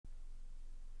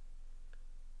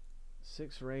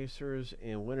6 racers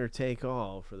and winner take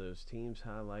all for those teams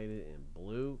highlighted in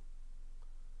blue.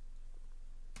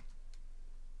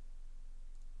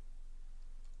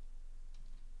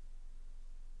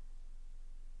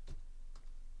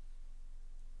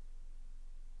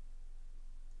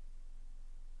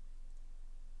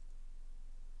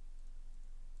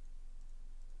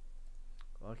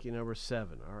 Lucky number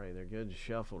 7. All right, they're good.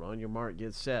 Shuffled. On your mark,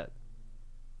 get set.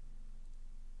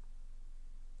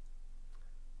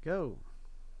 Go.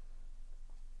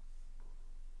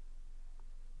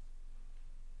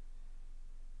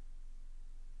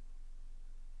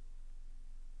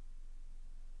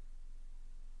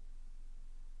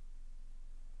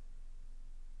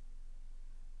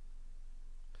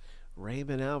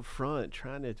 Raven out front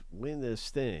trying to win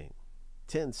this thing.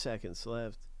 10 seconds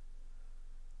left.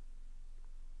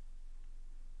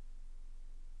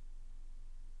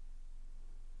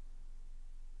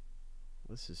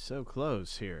 This is so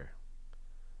close here.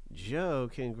 Joe,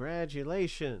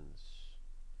 congratulations.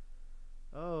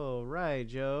 Oh, right,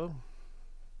 Joe.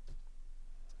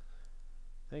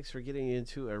 Thanks for getting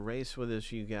into a race with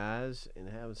us, you guys, and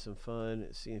having some fun,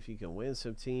 seeing if you can win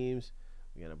some teams.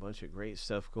 We got a bunch of great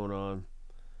stuff going on.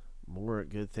 More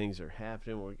good things are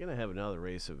happening. We're going to have another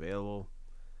race available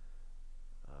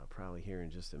probably here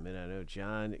in just a minute. I know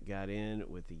John got in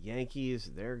with the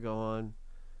Yankees. They're gone.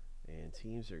 And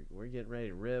we're getting ready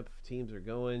to rip. Teams are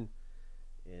going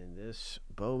in this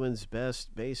Bowman's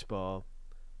Best Baseball.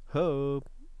 Hope.